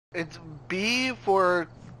It's B for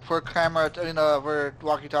camera, for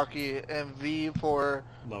walkie-talkie, and V for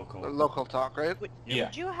local talk, right? Would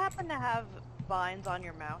you happen to have binds on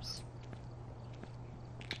your mouse?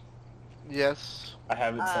 Yes. I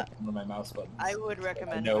have it set on my mouse buttons. I would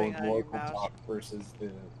recommend I know putting it the on your local mouse. talk versus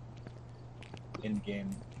the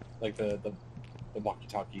in-game, like the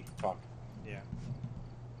walkie-talkie talk. Yeah.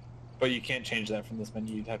 But you can't change that from this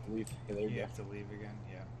menu. You'd have to leave. Okay, there you go. have to leave again.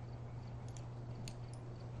 Yeah.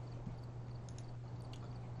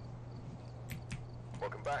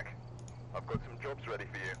 Welcome back. I've got some jobs ready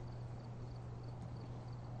for you.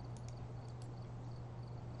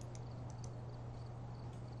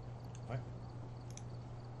 What?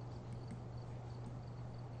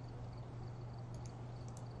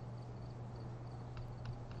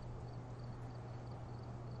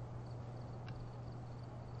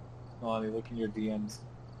 Melanie, look in your DMs.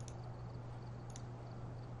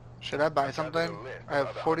 Should I buy something? I have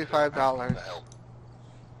 $45.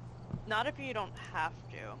 Not if you don't have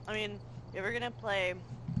to. I mean, if you're gonna play,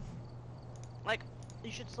 like,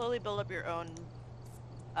 you should slowly build up your own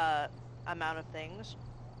amount of things.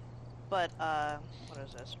 But what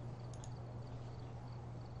is this?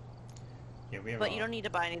 Yeah, we have. But you don't need to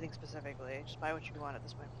buy anything specifically. Just buy what you want at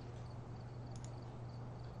this point.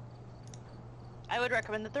 I would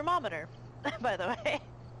recommend the thermometer, by the way.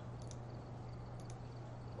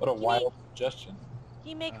 What a wild suggestion.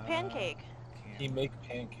 He make pancake. He make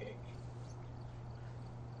pancake.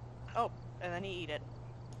 Oh, and then he eat it.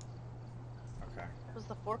 Okay. What was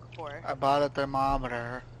the fork for? I bought a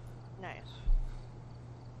thermometer. Nice.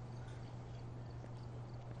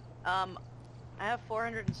 I have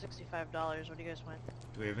 $465. What do you guys want?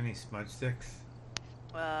 Do we have any smudge sticks?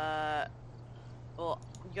 Well, you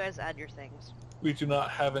guys add your things. We do not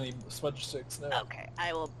have any smudge sticks now. Okay,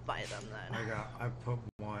 I will buy them then. I put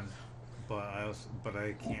one, but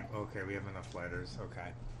I can't. Okay, we have enough lighters.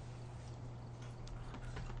 Okay.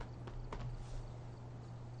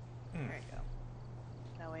 There you go.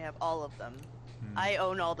 Now we have all of them. I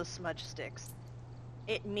own all the smudge sticks.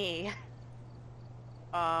 It me.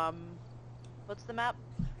 What's the map?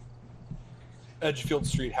 Edgefield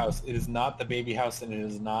Street House. It is not the baby house, and it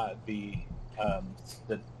is not the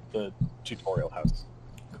tutorial house.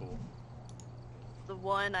 Cool. The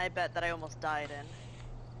one I bet that I almost died in.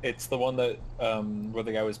 It's the one that where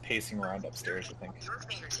the guy was pacing around upstairs, I think.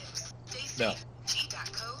 No.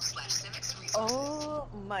 Oh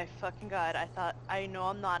my fucking god! I know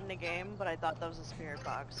I'm not in a game, but I thought that was a spirit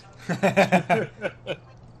box.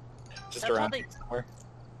 Just around somewhere.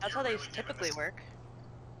 That's how they typically work.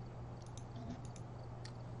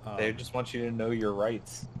 They just want you to know your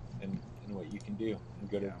rights and what you can do, and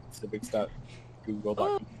go to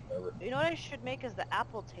civics.google.com. You know what I should make is the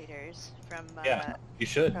apple taters from. Yeah, you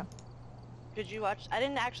should. Did you watch? I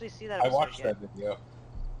didn't actually see that. I watched that video.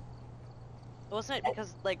 Wasn't it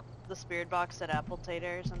because like the spirit box said apple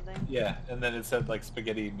tater or something? Yeah, and then it said like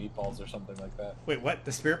spaghetti and meatballs or something like that. Wait, what?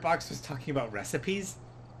 The spirit box was talking about recipes?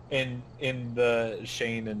 In the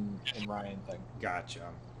Shane and Ryan thing. Gotcha.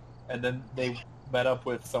 And then they met up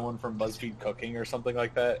with someone from BuzzFeed Cooking or something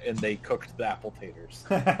like that, and they cooked the apple taters.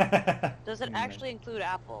 Does it actually include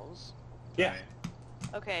apples? Yeah.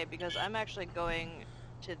 Okay, because I'm actually going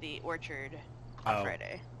to the orchard on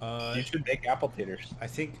Friday. You should make apple taters. I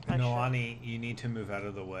think, Nolani, you need to move out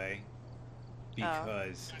of the way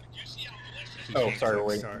because. Oh, sorry,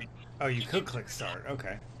 wait. Start. Oh, you could click start.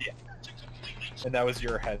 Okay. Yeah. And that was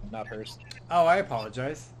your head, not hers. Oh, I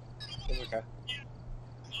apologize. It's okay.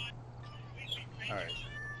 Alright.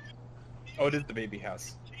 Oh, it is the baby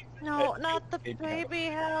house. No, not the baby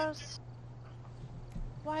house.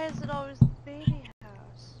 Why is it always the baby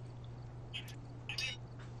house?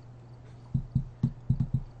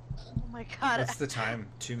 Oh my god. What's the time?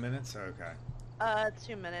 2 minutes? Okay.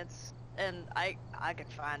 2 minutes. And I could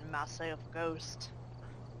find myself a ghost.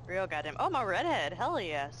 Real goddamn. Oh, my redhead. Hell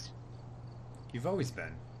yes. You've always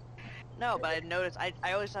been. No, but I noticed. I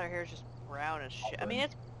always thought her hair was just brown as shit. I mean,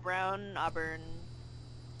 it's brown, auburn.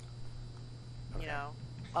 You know,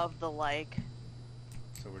 of the like.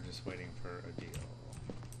 So we're just waiting for a deal.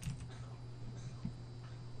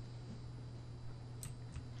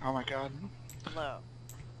 Oh my god. Hello.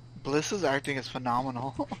 Bliss's acting is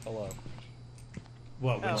phenomenal. Hello.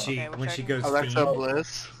 What, when she goes Alexa fiend?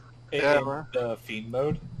 Bliss? In the fiend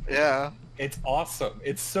mode? Yeah. It's awesome.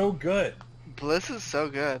 It's so good. Bliss is so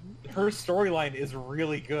good. Her storyline is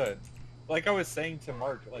really good. Like I was saying to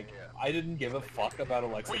Mark, like, I didn't give a fuck about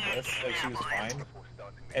Alexa Bliss. Like, she was fine.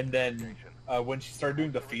 And then, when she started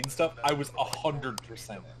doing the fiend stuff, I was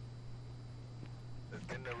 100% in.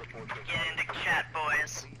 Get into chat,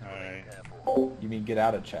 boys. Alright. You mean get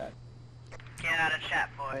out of chat? Get out of chat,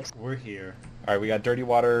 boys. We're here. Alright, we got dirty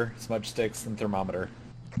water, smudge sticks, and thermometer.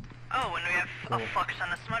 Oh, and we have Cool. a fuck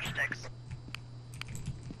ton of smudge sticks.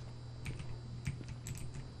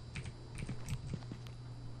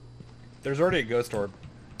 There's already a ghost orb.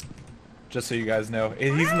 Just so you guys know.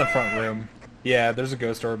 He's in the front room. Yeah, there's a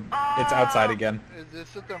ghost orb. It's outside again. Is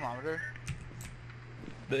this a thermometer?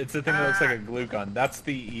 It's the thing that looks like a glue gun. That's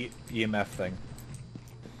the EMF thing.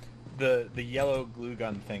 The yellow glue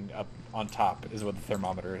gun thing up on top is what the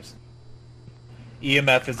thermometer is.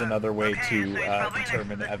 EMF is another way to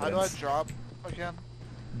determine How do I evidence. drop again?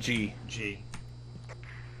 G.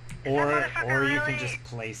 Or you can just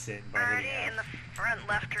place it by Already hitting in the F. front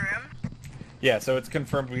left room. Yeah, so it's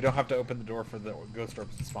confirmed we don't have to open the door for the ghost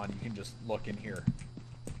orbs to spawn. You can just look in here.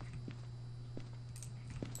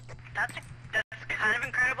 That's kind of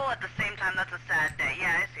incredible. At the same time, that's a sad day.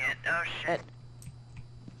 Yeah, I see it. Oh shit.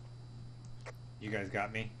 You guys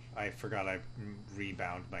got me? I forgot I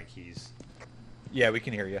rebound my keys. Yeah, we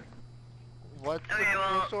can hear you. What's Okay, a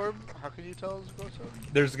well- ghost orb? How can you tell it's a ghost orb?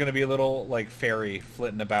 There's gonna be a little like fairy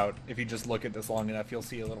flitting about. If you just look at this long enough, you'll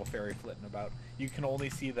see a little fairy flitting about. You can only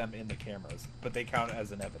see them in the cameras, but they count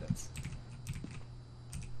as an evidence.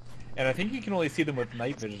 And I think you can only see them with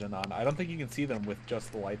night vision on. I don't think you can see them with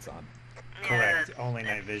just the lights on. Correct. Yeah, Only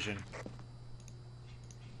night vision.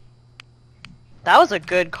 that was a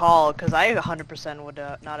good call, because I 100% would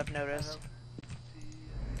not have noticed.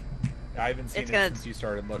 I haven't seen It's it gonna- since you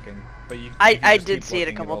started looking, but you. I- if you I just did keep see it a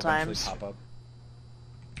looking, couple it'll eventually times. pop up.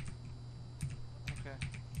 Okay.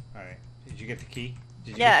 Alright. Did you get the key?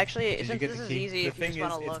 Did you Yeah, get- actually, did you since get this the is key? easy, The if you thing just is,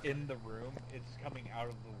 want to look. it's in the room. It's coming out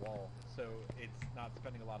of the wall, so it's not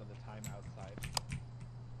spending a lot of the time outside.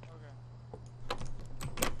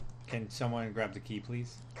 Okay. Can someone grab the key,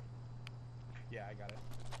 please? Yeah, I got it.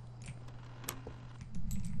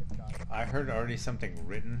 It's got it. I heard already something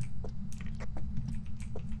written.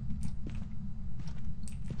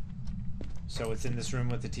 So it's in this room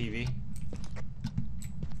with the TV?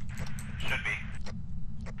 Should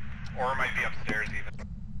be. Or it might be upstairs even.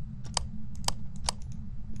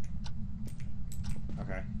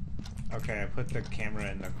 Okay. Okay, I put the camera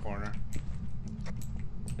in the corner.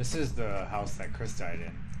 This is the house that Chris died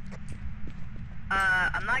in.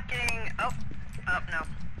 I'm not getting... Oh, no.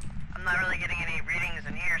 I'm not really getting any readings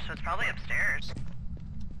in here, so it's probably upstairs.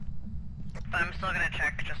 But I'm still gonna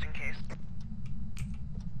check, just in case.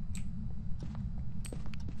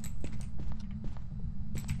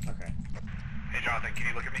 Okay. Hey Jonathan, can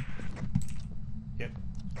you look at me? Yep.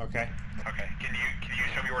 Okay. Okay. Can you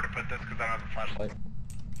show me where to put this because I don't have a flashlight?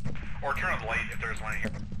 Or turn on the light if there's one in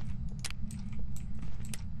here.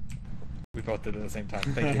 We both did it at the same time.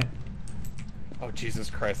 Thank you. Oh Jesus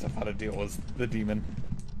Christ! I thought a deal was the demon.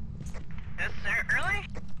 This early?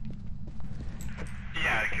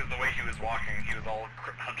 Yeah, because the way he was walking, he was all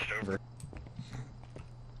hunched over.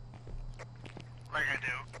 Like I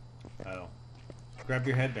do. Oh. Grab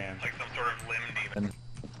your headband. Like some sort of limb demon. And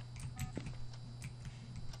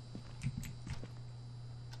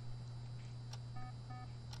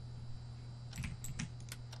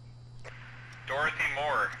Dorothy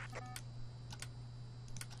Moore.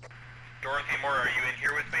 Dorothy Moore, are you in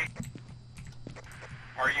here with me?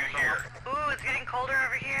 Are you here? Ooh, it's getting colder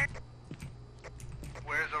over here.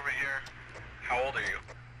 Where's over here? How old are you?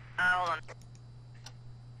 Hold on.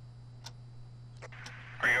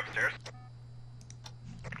 Are you upstairs?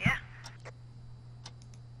 Yeah.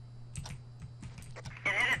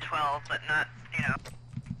 It hit at 12, but not, you know.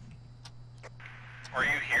 Are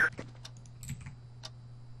you here?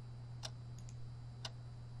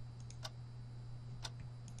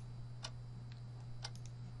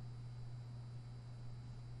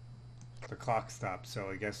 The clock stopped, so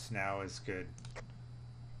I guess now is good.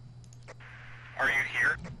 Are you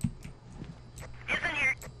here? It's in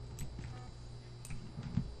here.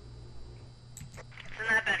 It's in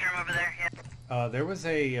that bedroom over there, yeah. There was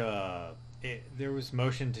a, there was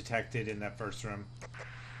motion detected in that first room.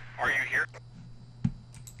 Are you here?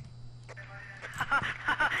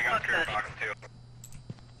 You got spirit box too.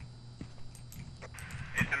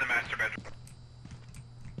 It's in the master bedroom.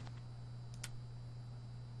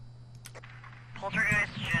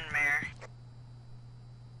 Poltergeist Jinmare.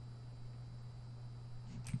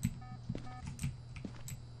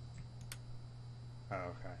 Oh,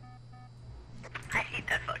 okay. I hate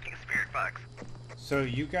that fucking spirit box. So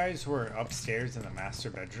you guys were upstairs in the master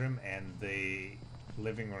bedroom, and the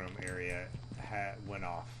living room area went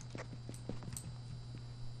off.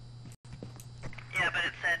 Yeah, but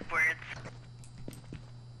it said where it's...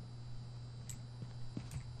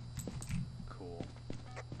 Cool.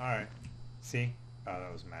 Alright. See? Oh,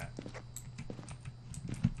 that was Matt.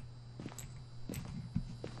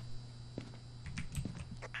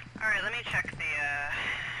 Alright, let me check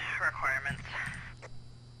the requirements.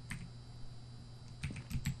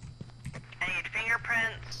 I need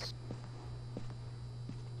fingerprints.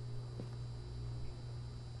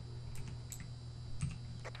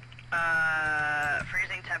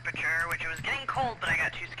 Freezing temperature, which it was getting cold, but I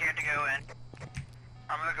got too scared to go in.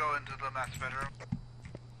 I'm gonna go into the master bedroom.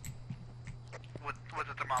 With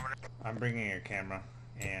the thermometer. I'm bringing a camera,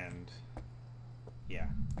 and... yeah.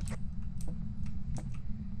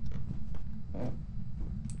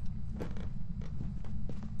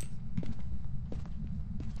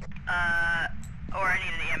 Or I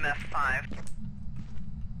need an EMF 5.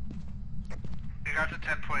 You got to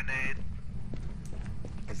 10.8.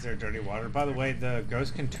 Is there dirty water? By the way, the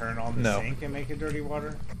ghost can turn on the sink and make it dirty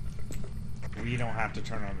water. We don't have to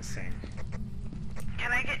turn on the sink.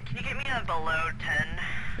 Can you get me a below 10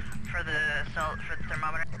 for the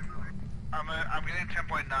thermometer? I'm getting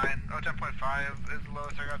 10.9. Oh, 10.5 is the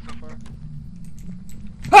lowest I got so far.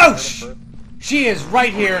 Oh, she is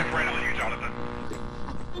right here. Right on you, Jonathan.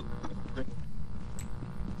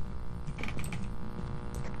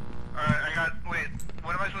 Alright, I got... Wait,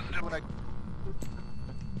 what am I supposed to do when I...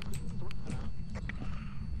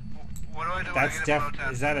 What do I do when I get below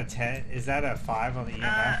 10? Is that a 10? Is that a 5 on the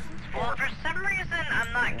EMF? Well, for some reason,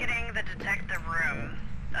 I'm not getting the detective room.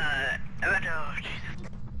 Oh, Jesus.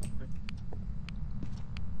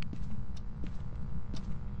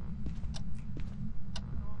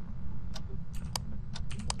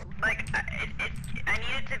 Like, I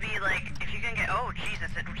need it to be like, if you can get, oh,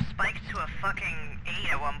 Jesus, it spiked to a fucking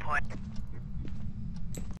 8 at one point.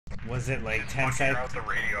 Was it like 10 seconds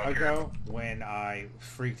ago when I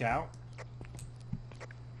freaked out?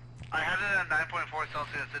 I had it at 9.4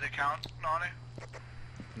 Celsius. Did it count, Nani?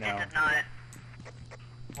 No. It did not.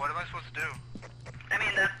 What am I supposed to do? I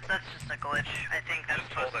mean, that's just a glitch. I think that's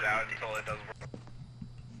Just hold it out until it doesn't work.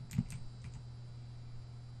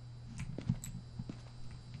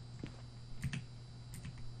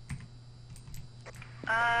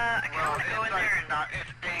 I kind of want to go in there and...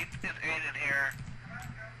 It's 8 in here.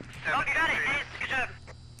 Oh, you got it, Ace. Good job.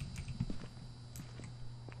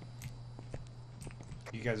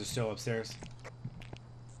 You guys are still upstairs?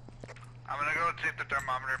 I'm gonna go take the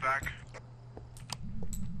thermometer back.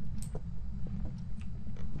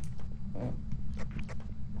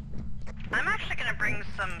 I'm actually gonna bring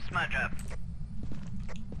some smudge up.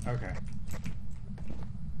 Okay.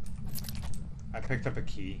 I picked up a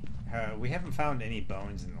key. We haven't found any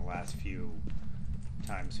bones in the last few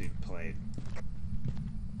times we've played.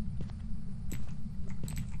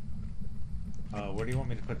 Where do you want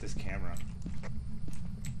me to put this camera?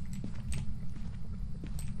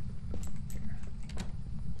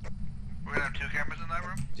 We're gonna have 2 cameras in that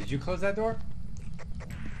room? Did you close that door?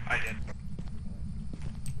 I did.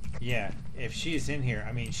 Yeah, if she's in here,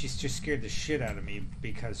 I mean, she's just scared the shit out of me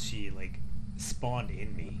because she, like, spawned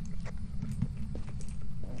in me.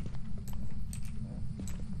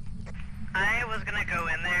 I was gonna go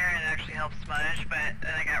in there and actually help smudge, but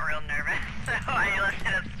then I got real nervous, so I left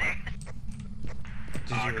it upstairs.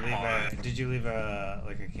 Did you leave a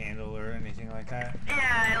like a candle or anything like that?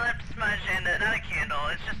 Yeah, I left smudge and not a candle.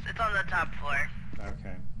 It's on the top floor.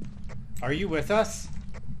 Okay. Are you with us?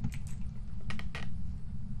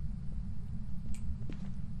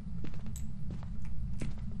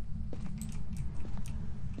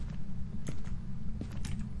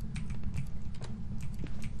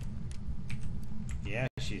 Yeah,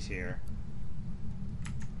 she's here.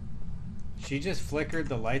 She just flickered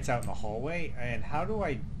the lights out in the hallway, and how do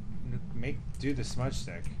I do the smudge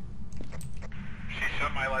stick? She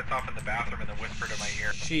shut my lights off in the bathroom and then whispered in my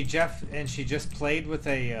ear. She just played with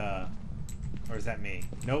a, or is that me?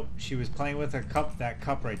 Nope, she was playing with a cup, that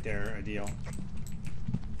cup right there, Adil.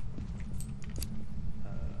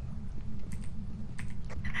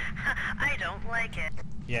 I don't like it.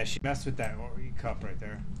 Yeah, she messed with that cup right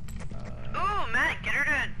there. Ooh, Matt, get her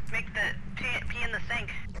to make the pee in the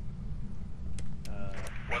sink.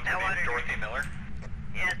 What's her name? Dorothy Miller?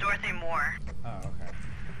 Yeah, Dorothy Moore. Oh, okay.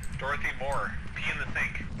 Dorothy Moore, pee in the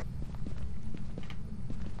sink.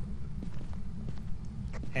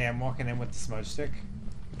 Hey, I'm walking in with the smudge stick.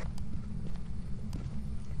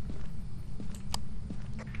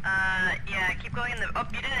 Yeah, keep going in the... Oh,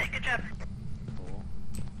 you did it. Good job. Cool.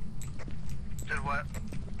 Did what?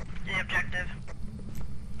 The objective.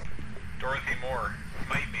 Dorothy Moore,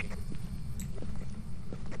 smite me.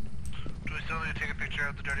 Do we still need to take a picture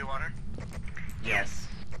of the dirty water? Yes.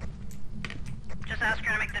 Just ask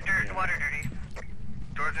her to make the water dirty.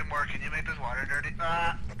 Dorothy Moore, can you make this water dirty?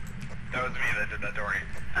 That was me that did that, Dory.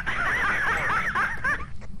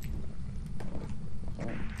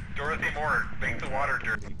 Dorothy Moore, make the water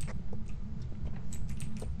dirty.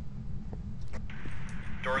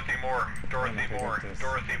 Dorothy Moore, Dorothy Moore,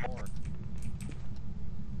 Dorothy Moore.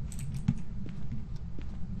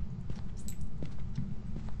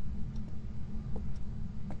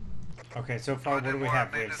 Okay, so far what do we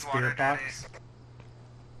have? We have Spirit Box.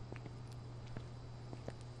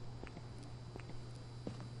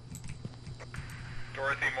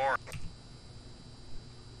 Dorothy Moore.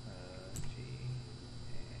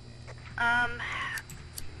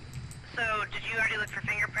 So did you already look for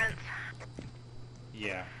fingerprints?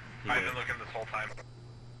 Yeah. I've been looking this whole time.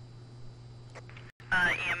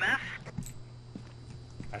 EMF?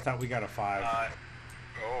 I thought we got a 5.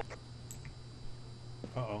 Oh.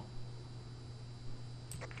 Uh-oh.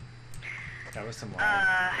 That was some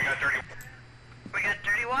lag. We got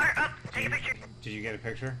dirty water? Oh, take a picture. Did you get a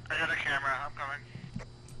picture? I got a camera. I'm coming.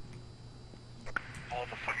 All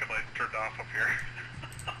the fucking lights turned off up here.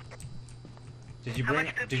 Did you bring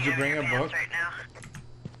a book? Right now?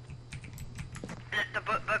 The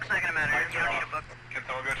book's not gonna matter. You don't need a book. Can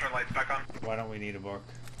someone go turn lights back on? Why don't we need a book?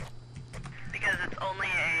 Because it's only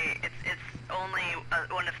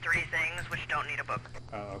one of 3 things which don't need a book.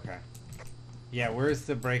 Oh, okay. Yeah, where's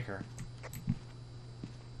the breaker?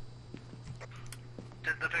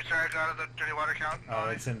 Did the picture I got of the dirty water count? Oh,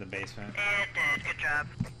 it's in the basement. It did. Good job.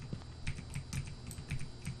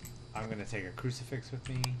 I'm gonna take a crucifix with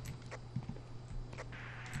me.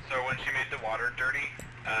 So when she made the water dirty,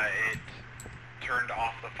 it turned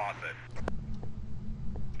off the faucet.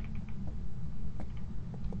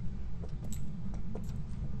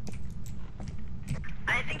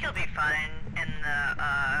 I think you'll be fine in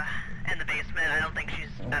the basement. I don't think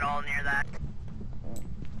she's at all near that.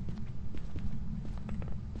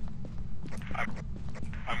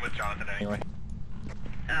 I'm with Jonathan anyway.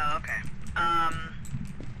 Oh, okay.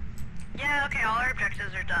 Yeah, okay, all our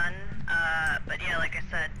objectives are done. But yeah, like I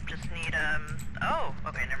said, just need, oh,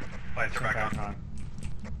 okay, never mind. Lights are back on.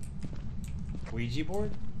 Ouija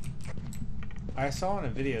board? I saw in a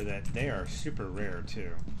video that they are super rare,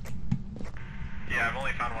 too. Yeah, I've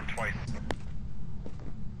only found one twice.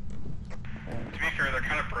 To be fair, they're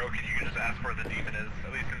kind of broken. You can just ask where the demon is,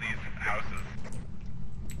 at least in these houses.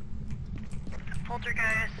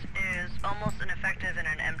 Poltergeist is almost ineffective in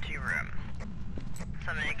an empty room.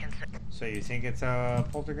 Somebody can say. So you think it's a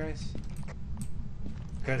poltergeist?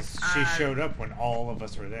 Because she showed up when all of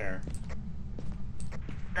us were there.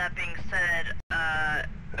 That being said,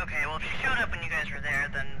 okay, well if she showed up when you guys were there,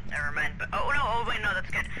 then never mind, but, oh wait, no,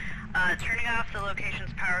 that's good. Turning off the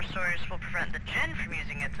location's power source will prevent the djinn from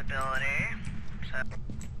using its ability, so.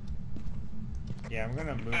 Yeah, I'm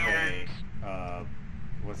gonna move and...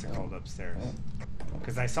 what's it called upstairs?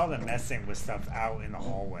 Because I saw them messing with stuff out in the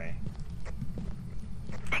hallway.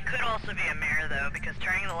 It could also be a mirror though, because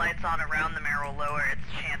turning the lights on around the mirror will lower its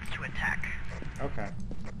chance to attack. Okay.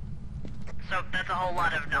 So that's a whole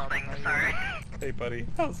lot of nothing, sorry. Hey buddy,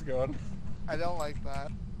 how's it going? I don't like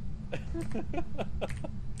that.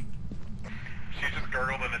 She just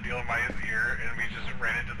gurgled in a deal in my ear, and we just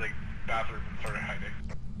ran into the bathroom and started hiding.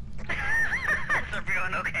 Is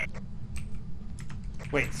everyone okay?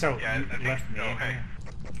 Wait, so yeah, you left me in okay. here?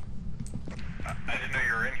 I didn't know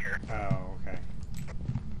you were in here. Oh, okay.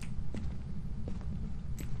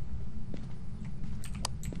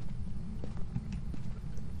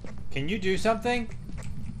 Can you do something?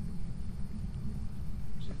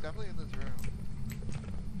 She's definitely in this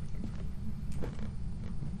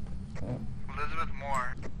room. Elizabeth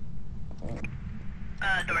Moore.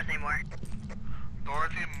 Dorothy Moore.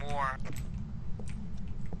 Dorothy Moore.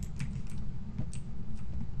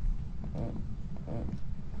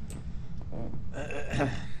 Do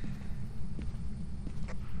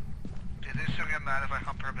you think she'll get mad if I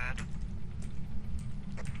hump her bed?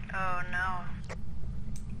 Oh no.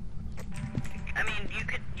 I mean,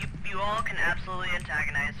 you all can absolutely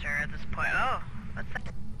antagonize her at this point. Oh, what's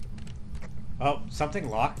that? Oh, something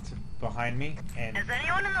locked behind me, and... Is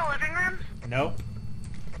anyone in the living room? Nope.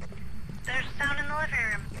 There's sound in the living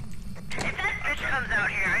room. If that bitch comes out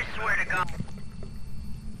here, I swear to God.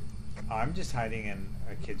 I'm just hiding in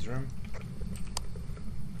a kid's room.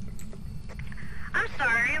 I'm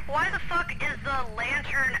sorry, why the fuck is the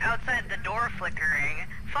lantern outside the door flickering?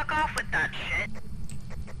 Fuck off with that shit.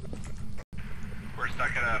 We're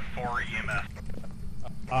stuck at a 4 EMF.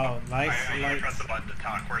 Oh, nice I lights. press the button to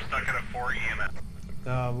talk. We're stuck at a 4 EMF.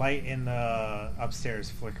 The light in the upstairs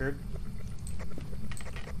flickered.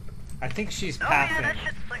 I think she's pathing. Oh yeah, that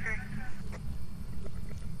shit's flickering.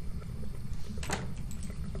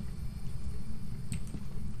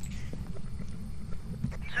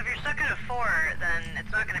 stuck at a 4, then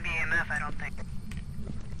it's not gonna be EMF, I don't think.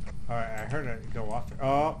 Alright, I heard it go off.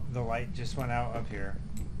 Oh, the light just went out up here.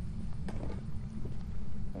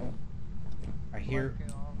 I hear...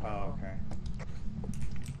 Oh, okay.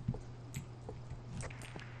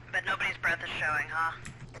 But nobody's breath is showing, huh?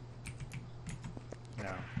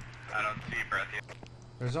 No. I don't see breath yet.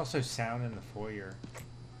 There's also sound in the foyer.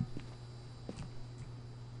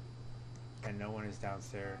 And no one is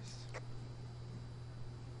downstairs.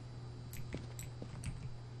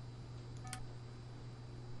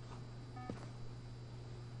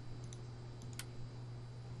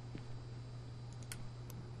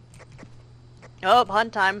 Oh,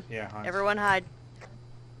 hunt time. Yeah, hunt. Everyone hide.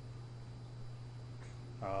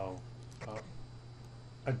 Oh. Oh.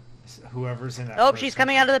 Whoever's in that Oh, person. she's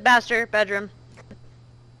coming out of the master bedroom.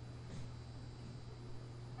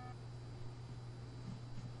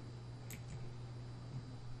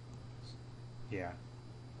 Yeah.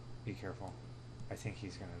 Be careful. I think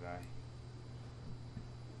he's gonna die.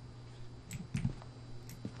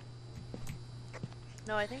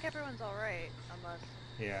 No, I think everyone's alright, unless...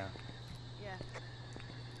 Yeah. Yeah.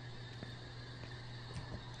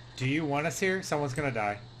 Do you want us here? Someone's gonna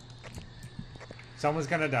die. Someone's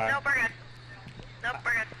gonna die. Nope, we're good. Nope,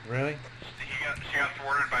 we're good. Really? She got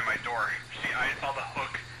thwarted by my door. I saw the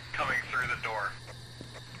hook coming through the door.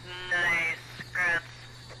 Nice. Congrats.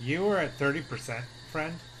 You were at 30%,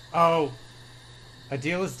 friend. Oh!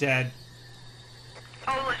 Adil is dead.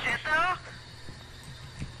 Oh, legit though?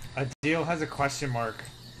 Adil has a question mark.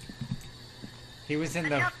 He was in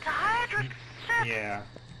the... Adil died? Shit. Yeah.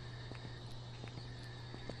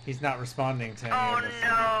 He's not responding to any Oh of us.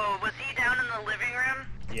 no, was he down in the living room?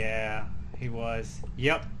 Yeah, he was.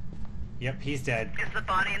 Yep. Yep, he's dead. Is the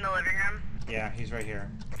body in the living room? Yeah, he's right here.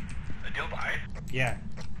 Adil died? Yeah.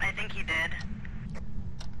 I think he did.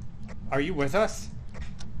 Are you with us?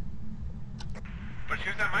 But she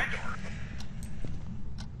was at my door.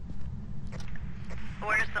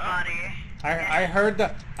 Where's the body? I heard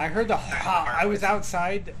the I was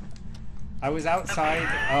outside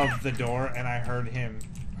of the door and I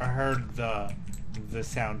heard the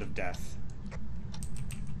sound of death.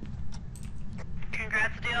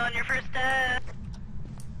 Congrats, Adil, on your first death.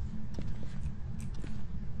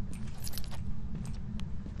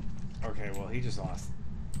 Okay, well he just lost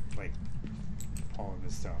like all of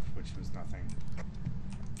his stuff, which was nothing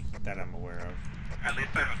that I'm aware of. At least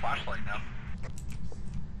I have a flashlight now.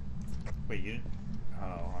 Wait, you didn't?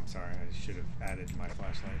 Oh, I'm sorry. I should have added my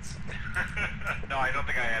flashlights. No, I don't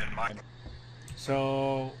think I added mine.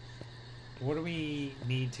 So, what do we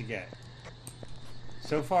need to get?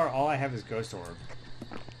 So far, all I have is Ghost Orb.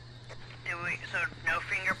 So no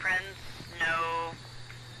fingerprints, no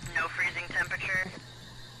freezing temperature.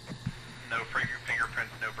 No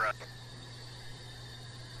fingerprints, no breath.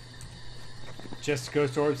 Just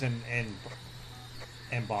Ghost Orbs and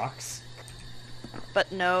box.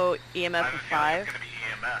 But no I EMF have a of feeling 5. it's gonna be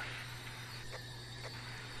EMF.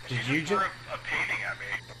 Did She you threw just? a painting at me.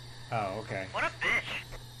 Oh, okay. What a bitch.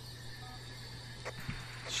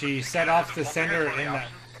 She set off the sender in that.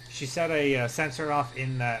 She set a sensor off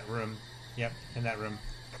in that room. Yep, in that room.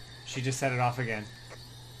 She just set it off again.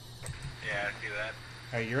 Yeah, I see that.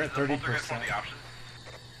 Hey, you're at Is the poltergeist 30%. one of the options?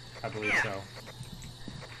 I believe Yeah. so.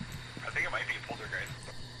 I think it might be poltergeist.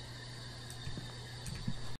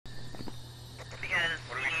 Because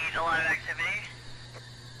What do you we- need a lot of activity.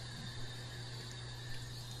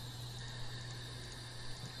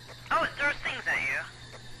 Oh, it throws things at you.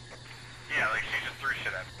 Yeah, like she just threw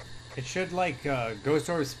shit at me. It should like Ghost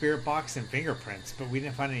Orb, Spirit Box, and fingerprints, but we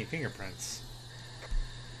didn't find any fingerprints.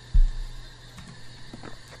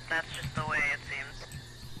 That's just the way it seems.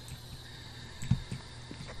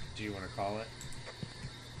 Do you want to call it?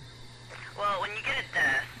 Well, when you get a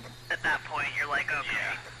death, at that point, you're like, okay.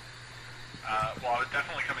 Yeah. Well, I was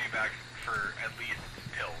definitely coming back for at least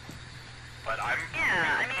pills. But I'm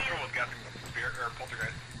comfortable with guessing spirit or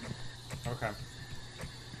poltergeist. Okay.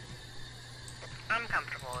 I'm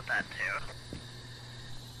comfortable with that too.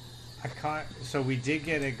 So we did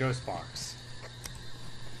get a ghost box.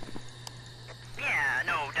 Yeah,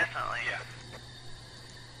 no, definitely. Yeah.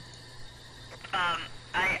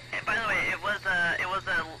 By the way, it was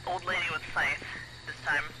a old lady with scythe this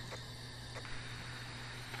time.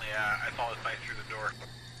 Yeah, I saw the sight through the door.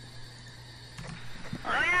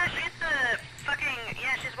 Oh yeah, she's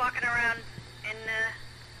she's walking around in the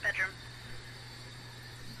bedroom.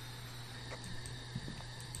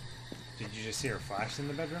 Did you just see her flash in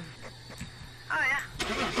the bedroom? Oh yeah.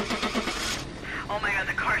 Oh my god,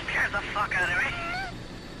 the car scares the fuck out of me.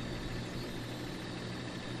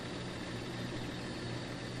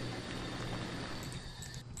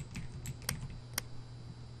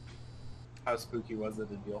 How spooky was it,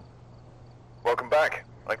 Adil? Welcome back.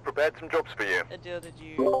 I prepared some jobs for you. Adil, did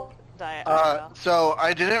you die at So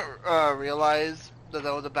I didn't realize that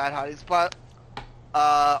was a bad hiding spot.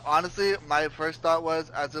 Honestly, my first thought was,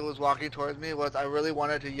 as it was walking towards me, was I really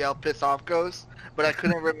wanted to yell "piss off, Ghost," but I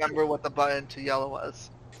couldn't remember what the button to yell was.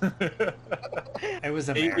 It was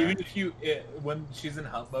a even if when she's in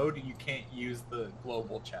hunt mode, you can't use the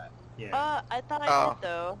global chat. Yeah. I thought I did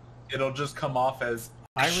though. It'll just come off as.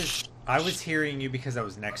 I was hearing you because I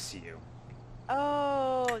was next to you.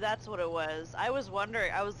 Oh, that's what it was. I was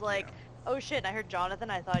wondering. I was like, oh shit, and I heard Jonathan.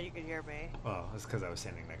 I thought you could hear me. Well, that's because I was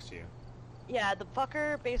standing next to you. Yeah, the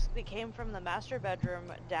fucker basically came from the master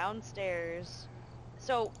bedroom downstairs.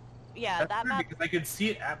 So, yeah, That's that weird map. because I could see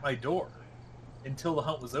it at my door until the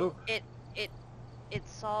hunt was over. It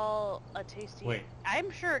saw a tasty. Wait,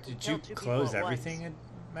 I'm sure it did killed you two close people at everything, once.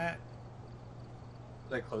 Matt?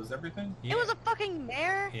 Did I close everything? Yeah. It was a fucking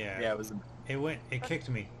mare. Yeah. Yeah, it was. It kicked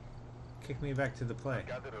me. Kicked me back to the play.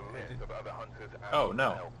 Gathered a list of other hunters and Oh,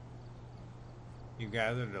 no. help. You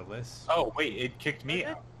gathered a list? Oh wait, it kicked me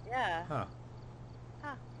out. Yeah. Huh.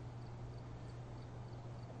 Huh.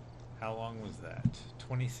 How long was that?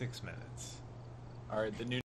 26 minutes. All right, the new